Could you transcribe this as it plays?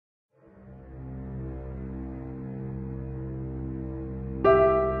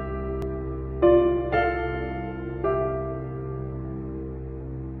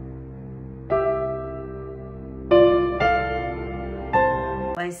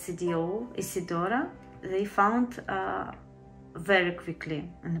ICDO, Isidora, they found very quickly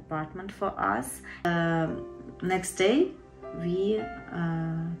an apartment for us. Next day we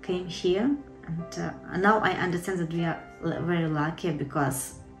came here, and now I understand that we are very lucky,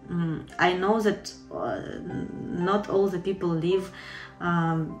 because I know that not all the people live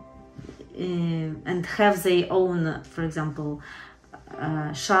and have their own, for example,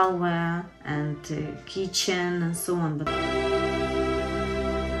 shower and kitchen and so on. But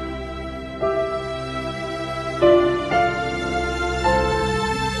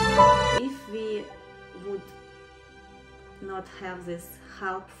if we would not have this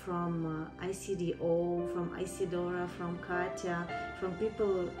help from ICDO, from Isidora, from Katya, from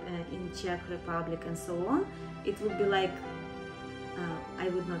people in Czech Republic and so on, it would be like I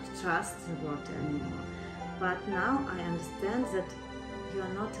would not trust the water anymore. But now I understand that you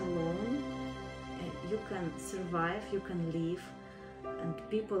are not alone, you can survive, you can live, and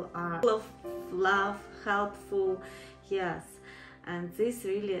people are full of love, helpful, yes. And this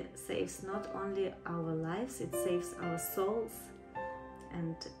really saves not only our lives, it saves our souls,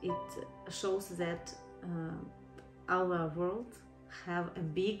 and it shows that our world have a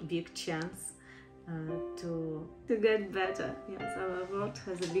big chance to get better. Yes, our world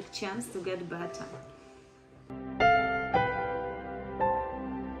has a big chance to get better.